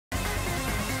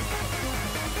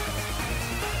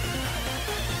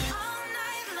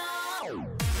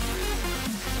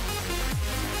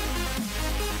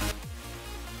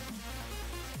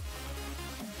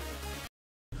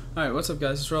Alright, what's up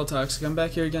guys, it's Real Toxic. I'm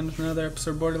back here again with another episode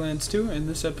of Borderlands 2. In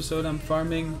this episode I'm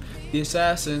farming the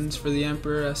assassins for the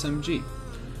Emperor SMG.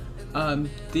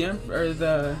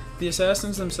 The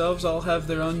assassins themselves all have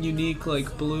their own unique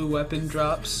like blue weapon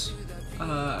drops.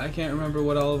 I can't remember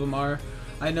what all of them are.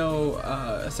 I know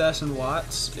Assassin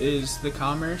Watts is the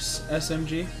Commerce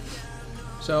SMG.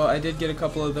 So I did get a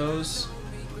couple of those.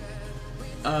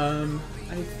 I'm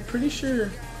pretty sure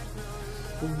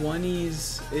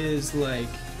Oneies is like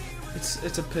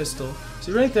it's a pistol.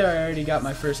 See right there I already got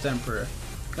my first Emperor.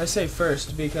 I say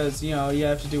first because you know you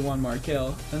have to do one more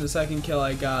kill. And the second kill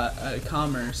I got a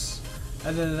Commerce.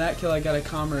 And then in that kill I got a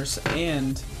Commerce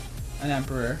and an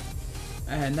Emperor.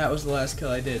 And that was the last kill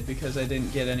I did because I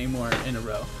didn't get any more in a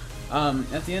row.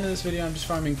 At the end of this video I'm just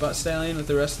farming Butt Stallion with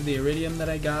the rest of the Iridium that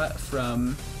I got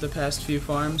from the past few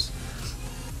farms.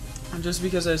 Just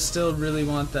because I still really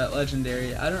want that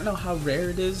Legendary. I don't know how rare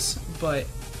it is, but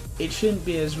it shouldn't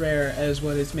be as rare as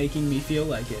what it's making me feel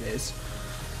like it is.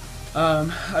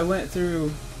 I went through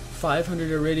 500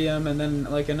 Iridium and then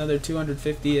like another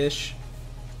 250-ish.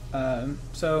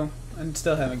 So I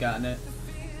still haven't gotten it.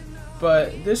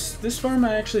 But this farm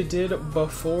I actually did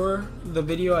before the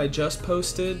video I just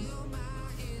posted.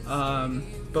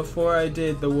 Before I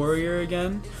did the Warrior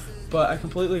again. But I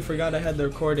completely forgot I had the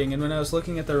recording, and when I was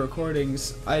looking at the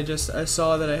recordings, I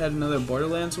saw that I had another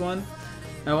Borderlands one.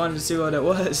 I wanted to see what it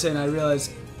was, and I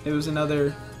realized it was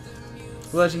another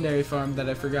Legendary farm that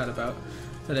I forgot about,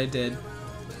 that I did.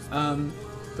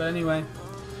 But anyway,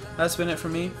 that's been it for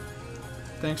me.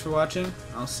 Thanks for watching.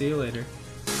 I'll see you later.